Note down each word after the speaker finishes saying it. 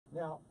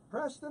Now,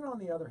 Preston, on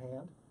the other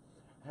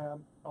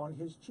hand, on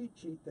his cheat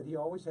sheet that he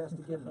always has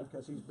to give me,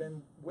 because he's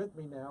been with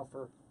me now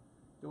for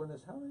doing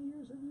this. How many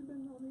years have you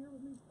been on the air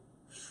with me?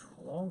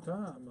 A long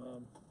time.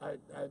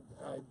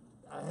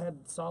 I had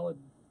solid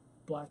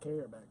black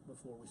hair back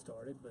before we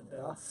started, but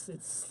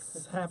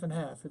it's half and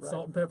half. It's right.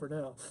 Salt and pepper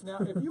now.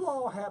 Now, if you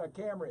all had a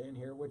camera in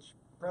here, which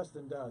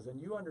Preston does,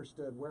 and you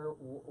understood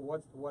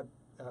what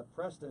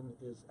Preston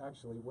is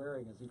actually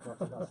wearing as he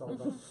talks about salt and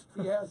pepper,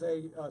 he has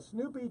a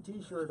Snoopy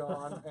T-shirt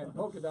on and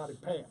polka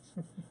dotted pants.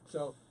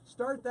 So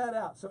start that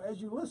out. So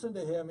as you listen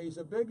to him, he's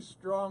a big,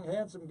 strong,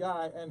 handsome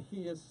guy, and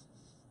he has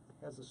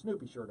a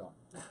Snoopy shirt on.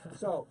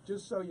 So,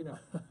 just so you know.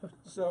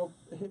 So,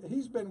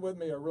 he's been with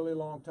me a really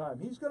long time.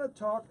 He's going to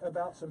talk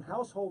about some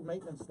household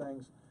maintenance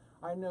things.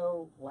 I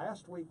know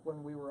last week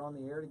when we were on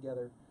the air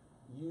together,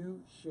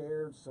 you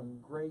shared some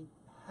great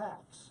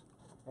hacks.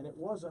 And it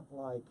wasn't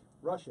like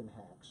Russian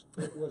hacks.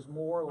 It was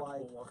more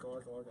like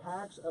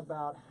hacks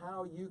about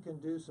how you can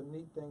do some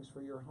neat things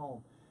for your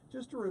home.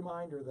 Just a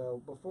reminder,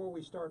 though, before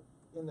we start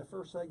in the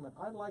first segment,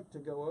 I'd like to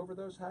go over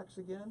those hacks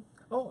again.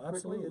 Oh,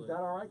 absolutely. Quickly. Is that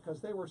all right?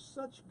 Because they were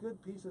such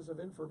good pieces of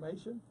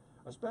information,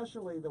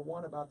 especially the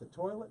one about the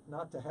toilet.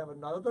 Not to have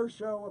another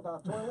show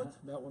about toilets.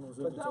 That one was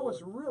but that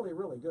was really,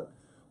 really good.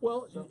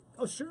 Well,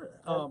 so, sure.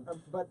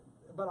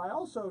 But I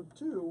also,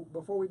 too,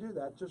 before we do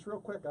that, just real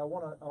quick, I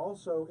want to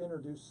also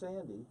introduce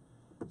Sandy.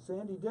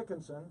 Sandy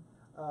Dickinson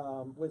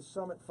with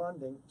Summit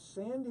Funding.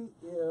 Sandy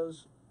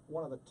is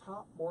one of the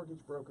top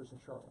mortgage brokers in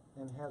Charlotte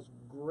and has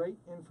great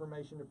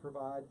information to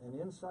provide and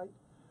insight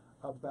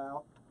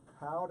about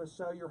how to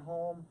sell your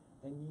home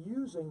and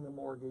using the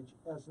mortgage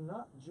as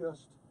not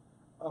just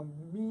a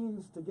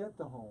means to get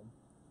the home,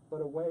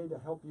 but a way to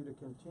help you to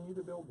continue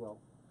to build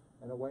wealth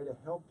and a way to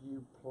help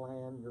you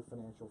plan your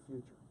financial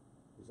future.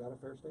 Is that a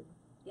fair statement?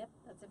 Yep,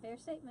 that's a fair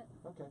statement.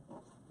 Okay.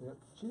 Yep.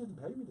 She didn't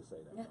pay me to say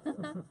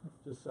that,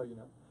 just so you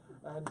know.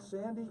 And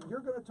Sandy,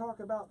 you're going to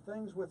talk about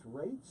things with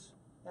rates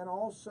and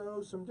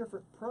also some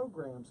different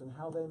programs and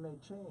how they may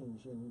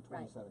change in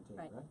 2017,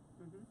 right?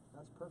 Mm-hmm.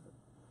 That's perfect.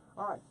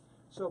 All right.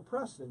 So,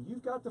 Preston,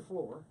 you've got the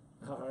floor.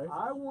 All right.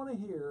 I want to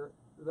hear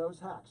those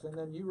hacks. And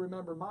then you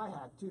remember my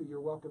hack, too.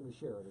 You're welcome to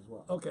share it as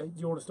well. Okay.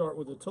 Do you want to start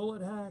with the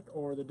toilet hack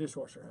or the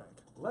dishwasher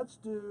hack? Let's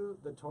do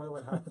the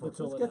toilet hack first.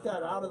 Let's get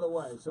that out of the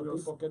way so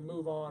people can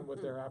move on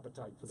with their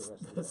appetite for the rest of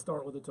the day. Let's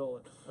start with the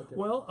toilet. Okay.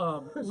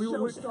 Well,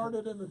 we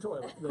started in the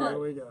toilet. There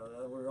we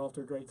go. We're off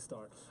to a great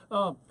start.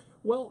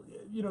 Well,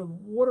 you know,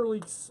 water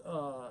leaks,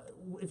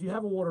 if you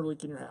have a water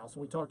leak in your house,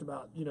 and we talked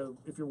about, you know,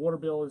 if your water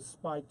bill is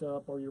spiked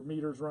up or your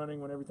meter's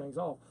running when everything's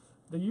off,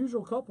 the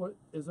usual culprit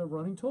is a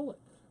running toilet.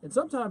 And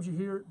sometimes you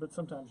hear it, but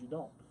sometimes you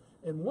don't.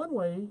 And one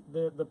way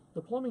the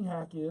plumbing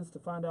hack is to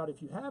find out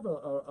if you have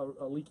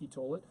a leaky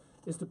toilet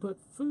is to put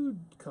food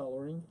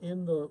coloring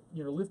in the,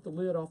 you know, lift the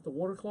lid off the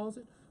water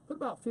closet, put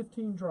about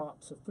 15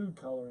 drops of food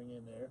coloring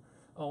in there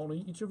on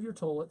each of your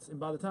toilets, and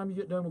by the time you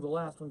get done with the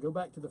last one, go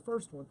back to the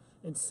first one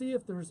and see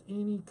if there's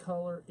any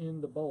color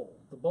in the bowl.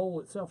 The bowl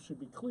itself should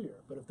be clear,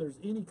 but if there's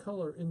any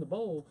color in the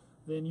bowl,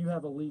 then you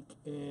have a leak,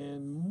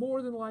 and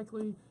more than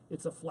likely,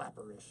 it's a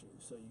flapper issue.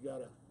 So you got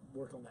to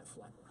work on that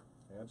flapper.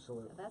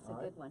 Absolutely. That's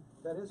a good one.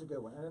 That is a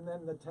good one. And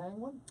then the Tang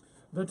one?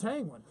 The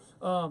Tang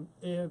one.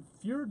 If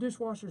your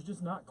dishwasher's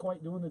just not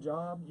quite doing the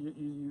job,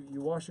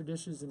 you wash your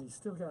dishes and you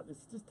still got,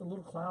 it's just a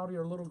little cloudy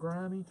or a little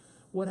grimy,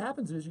 what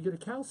happens is you get a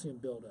calcium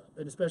buildup,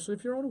 and especially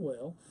if you're on a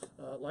well,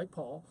 like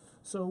Paul.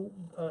 So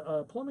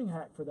a plumbing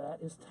hack for that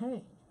is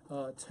Tang.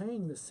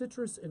 Tang, the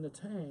citrus in the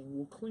Tang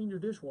will clean your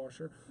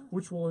dishwasher,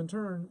 which will in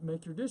turn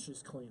make your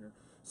dishes cleaner.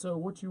 So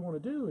what you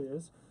want to do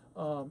is,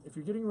 if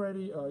you're getting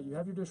ready, you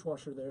have your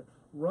dishwasher there,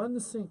 run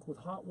the sink with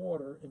hot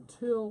water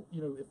until,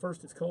 you know, at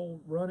first it's cold,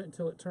 run it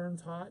until it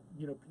turns hot,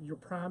 you know, you're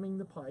priming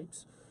the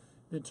pipes.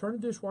 Then turn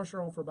the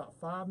dishwasher on for about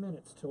 5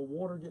 minutes till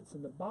water gets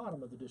in the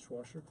bottom of the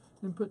dishwasher.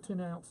 Then put 10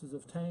 ounces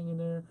of Tang in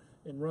there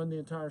and run the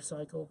entire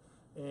cycle.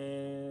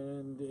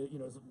 And, you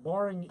know,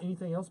 barring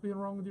anything else being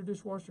wrong with your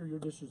dishwasher, your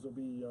dishes will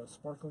be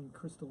sparkling,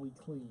 crystally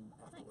clean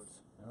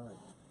afterwards. Nice. All right.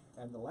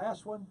 And the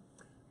last one,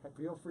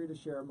 feel free to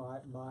share my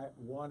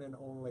one and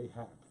only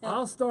hack.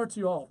 I'll start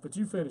you off, but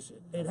you finish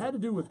it. It had to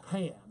do with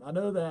Pam. I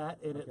know that,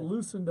 and it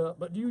loosened up.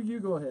 But you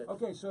go ahead.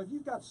 Okay, so if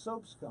you've got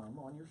soap scum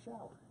on your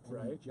shower,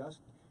 and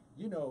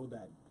you know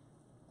that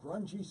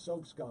grungy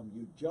soap scum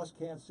you just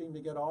can't seem to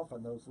get off,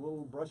 and those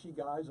little brushy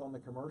guys on the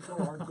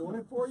commercial aren't doing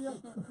it for you,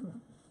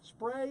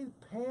 spray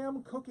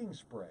Pam cooking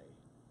spray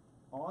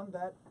on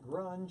that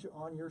grunge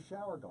on your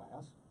shower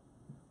glass,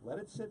 let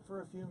it sit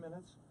for a few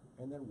minutes,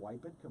 and then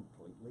wipe it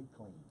completely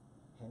clean.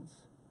 Hence,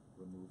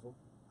 removal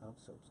of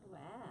soap scum.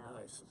 Wow.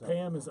 Nice. So,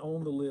 Pam is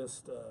on the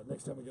list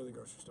next time we go to the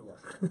grocery store.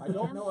 Yes. I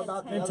don't know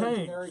about the other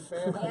generic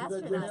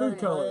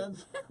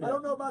brands. I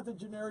don't know about the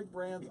generic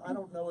brands. I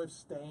don't know if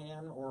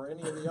Stan or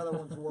any of the other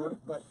ones work,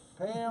 but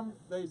Pam,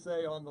 they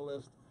say on the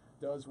list,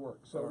 does work.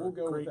 So we'll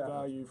go with that. Great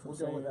value from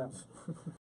Sam's.